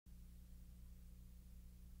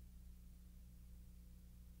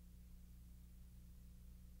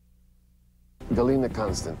Galina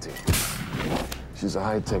Konstantin. She's a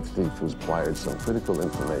high-tech thief who's acquired some critical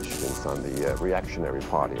information on the reactionary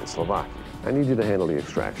party in Slovakia. I need you to handle the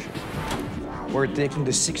extraction. We're taking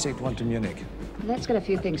the 681 to Munich. Let's get a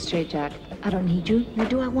few things straight, Jack. I don't need you, nor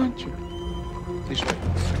do I want you. Please wait.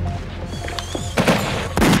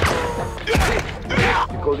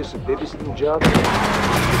 You call this a babysitting job?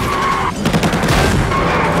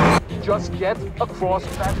 Just get across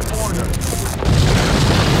that border.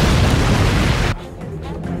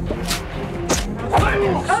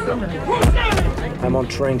 I'm on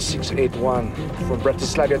train 681 from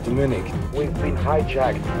Bratislava to Munich. We've been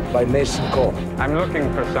hijacked by Mason Cole. I'm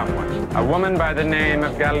looking for someone. A woman by the name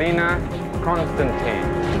of Galina Konstantin.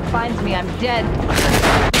 If he finds me, I'm dead.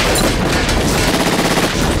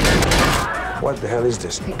 What the hell is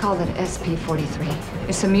this? They call it SP-43.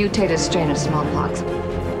 It's a mutated strain of smallpox.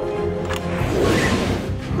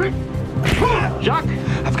 Jacques!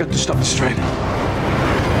 I've got to stop this train.